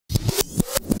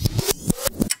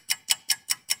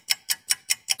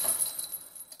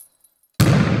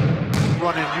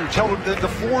run in you. Tell them in the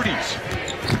 40s.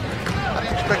 How do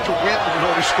you expect to win when you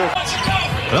already scored?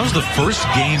 That was the first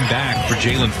game back for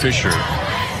Jalen Fisher.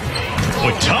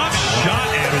 A tough shot,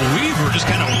 and Weaver just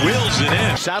kind of wills it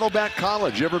in. Saddleback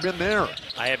College, you ever been there?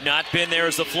 I have not been there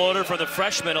as the floater from the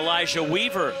freshman Elijah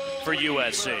Weaver for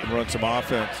USC. Run some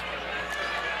offense.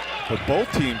 But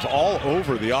both teams all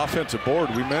over the offensive board.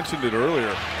 We mentioned it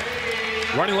earlier.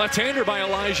 Running left-hander by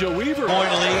Elijah Weaver.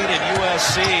 Point lead in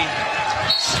USC.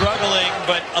 Struggling,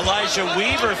 but Elijah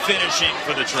Weaver finishing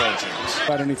for the Trojans.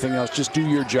 About anything else, just do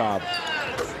your job.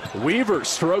 Weaver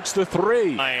strokes the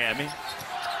three. Miami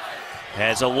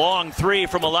has a long three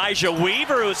from Elijah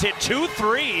Weaver, who's hit 2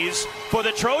 threes for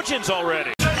the Trojans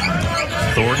already.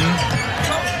 Thornton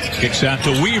kicks out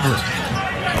to Weaver.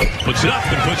 Puts it up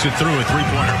and puts it through a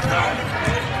three-pointer.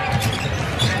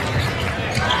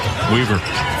 Weaver,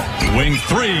 wing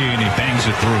three, and he bangs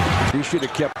it through. He should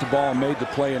have kept the ball and made the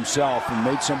play himself and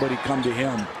made somebody come to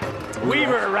him.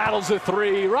 Weaver rattles the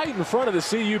three right in front of the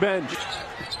CU bench.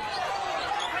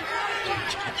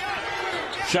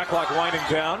 Shot clock winding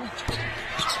down.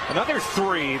 Another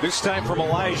three, this time from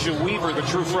Elijah Weaver, the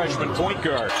true freshman point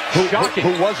guard. Shocking.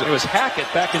 Who was it? It was Hackett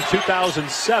back in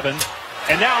 2007.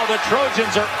 And now the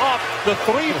Trojans are up the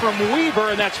three from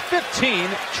Weaver, and that's 15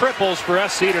 triples for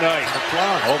SC tonight.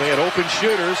 Oh, they had open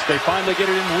shooters. They finally get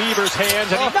it in Weaver's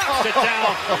hands, and he knocks it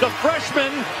down. The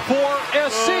freshman for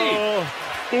SC.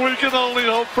 We can only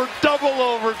hope for double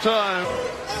overtime.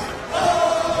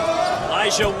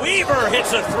 Elijah Weaver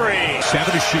hits a three.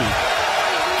 7 to shoot.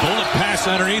 Bullet pass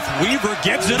underneath. Weaver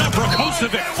gives it up.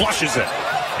 Rakocevic flushes it.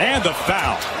 And the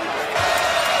foul.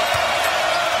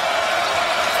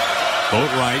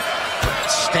 Boatwright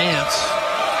stance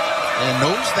and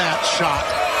knows that shot.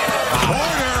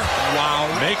 Corner. Wow.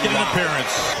 Making an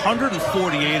appearance.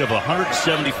 148 of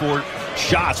 174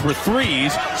 shots were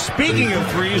threes. Speaking of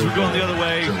threes, we're going the other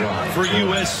way for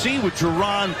USC with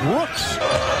Jerron Brooks.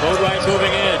 Boatwright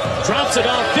moving in. Drops it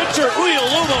off. Victor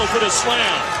Uyaelunmo for the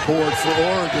slam. Board for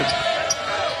Oregon.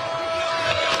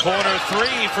 Corner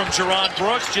three from Jerron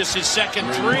Brooks, just his second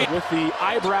three. With the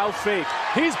eyebrow fake.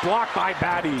 He's blocked by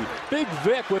Batty. Big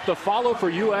Vic with the follow for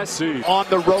USC. On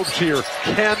the ropes here.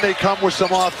 Can they come with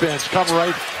some offense? Come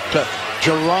right to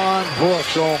Jerron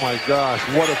Brooks. Oh my gosh,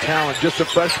 what a talent. Just a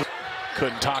freshman.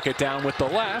 Couldn't talk it down with the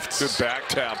left. Good back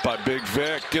tap by Big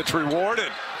Vic. Gets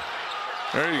rewarded.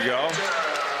 There you go.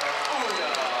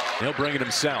 He'll bring it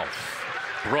himself.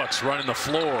 Brooks running the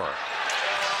floor.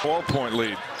 4-point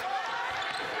lead.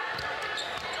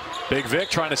 Big Vic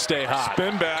trying to stay hot.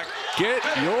 Spin back. Get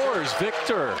yours,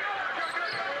 Victor.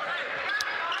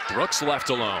 Brooks left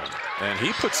alone, and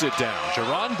he puts it down.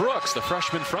 Jerron Brooks, the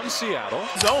freshman from Seattle.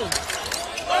 Zone.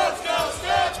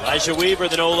 Elijah Weaver,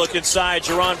 the no-look inside.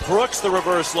 Jerron Brooks, the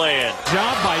reverse lay-in.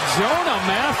 Job by Jonah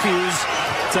Matthews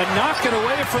to knock it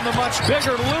away from the much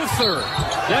bigger Luther.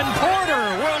 Then Porter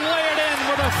will lay it in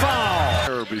with a foul.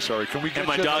 Sorry, can we get And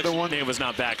my another dog's one? name was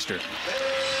not Baxter.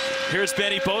 Here's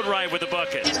Benny Boatwright with the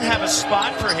bucket. Didn't have a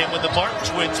spot for him when the Martin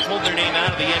twins pulled their name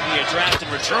out of the NBA draft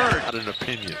and returned. Not an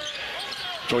opinion.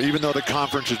 So even though the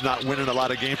conference is not winning a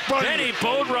lot of games, Benny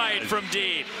Boatwright from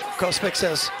deep. Kosmik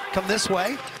says, come this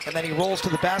way, and then he rolls to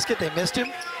the basket. They missed him.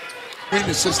 Being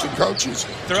assistant coaches.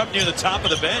 They're up near the top of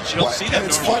the bench. You don't see that And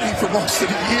it's normally. funny, for most of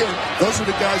the year, those are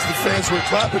the guys the fans were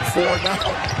clapping for. Now,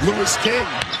 Lewis King.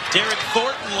 Derek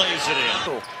Thornton lays it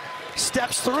in.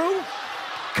 Steps through,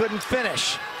 couldn't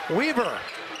finish. Weaver.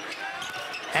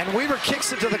 And Weaver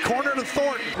kicks it to the corner to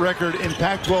Thornton. Record in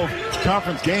Pac-12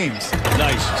 conference games.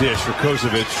 Nice dish for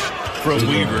Rakocevic from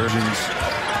Weaver.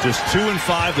 Just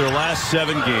 2-5 their last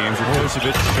 7 games.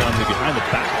 Rakocevic on the behind the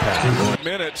back pass.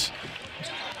 Minutes.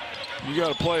 You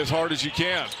got to play as hard as you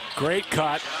can. Great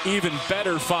cut, even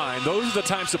better find. Those are the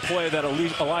types of play that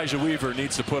Elijah Weaver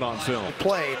needs to put on film.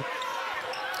 Played.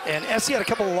 And SC had a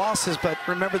couple of losses, but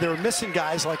remember they were missing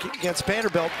guys like against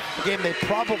Vanderbilt, a game they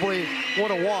probably would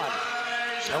have won.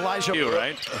 Elijah. You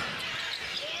right?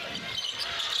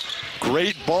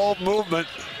 great ball movement.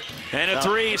 And a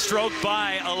three stroked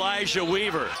by Elijah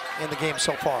Weaver. In the game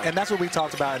so far. And that's what we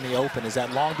talked about in the Open, is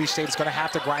that Long Beach State is going to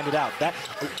have to grind it out. That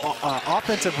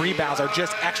offensive rebounds are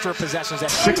just extra possessions.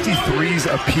 63s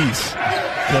apiece.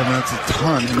 Kevin, that's a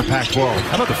ton in the Pac-12.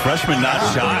 How about the freshman not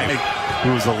shy?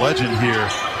 Who was a legend here.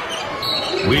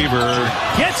 Weaver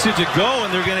gets it to go,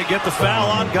 and they're going to get the foul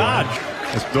on God.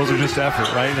 Those are just effort,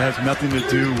 right? It has nothing to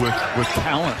do with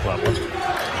talent level.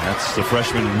 That's the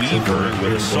freshman Weaver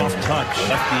with a soft touch.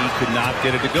 Lefty could not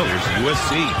get it to go. There's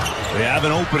USC. They have an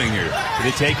opening here.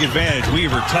 They take advantage.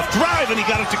 Weaver, tough drive, and he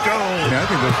got it to go. Yeah, I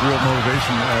think that's real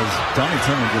motivation, as Donnie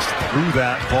Tillman just threw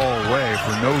that ball away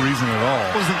for no reason at all.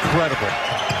 It was incredible.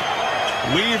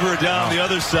 Weaver down the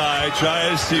other side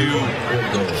tries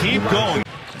to keep going.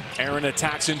 Aaron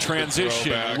attacks in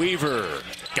transition. Throwback. Weaver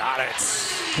got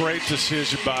it. Great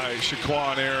decision by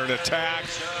Shaquan Aaron. Attack,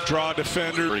 draw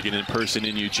defender. Oregon in person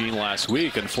in Eugene last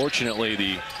week. Unfortunately,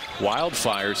 the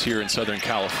wildfires here in Southern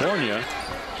California.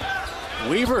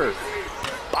 Weaver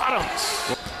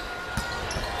bottoms.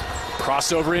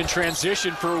 Crossover in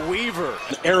transition for Weaver.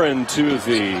 Aaron to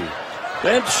the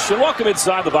bench. And welcome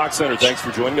inside the Box Center. Thanks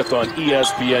for joining us on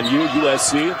ESPNU.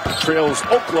 USC trails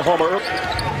Oklahoma.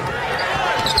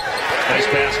 Nice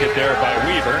basket there by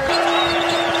Weaver.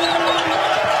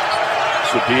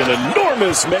 Should be an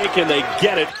enormous make, and they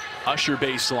get it. Usher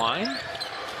baseline.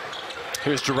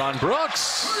 Here's Jerron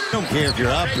Brooks. I don't care if you're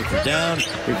up, if you're down,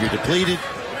 if you're depleted.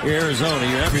 You're Arizona.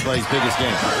 You're everybody's biggest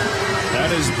game.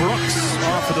 That is Brooks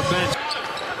off of the bench.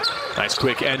 Nice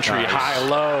quick entry,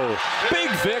 high-low. Big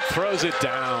Vic throws it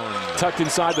down. Tucked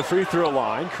inside the free throw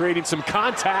line, creating some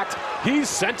contact. He's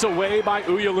sent away by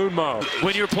Uyaelunmo.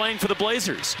 When you were playing for the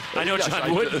Blazers, I know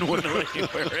John Wooden wouldn't let you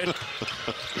wear it.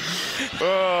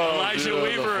 Elijah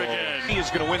Weaver again. He is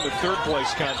going to win the third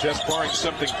place contest, barring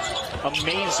something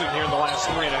amazing here in the last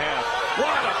 3.5.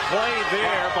 What a play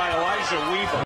there by Elijah Weaver.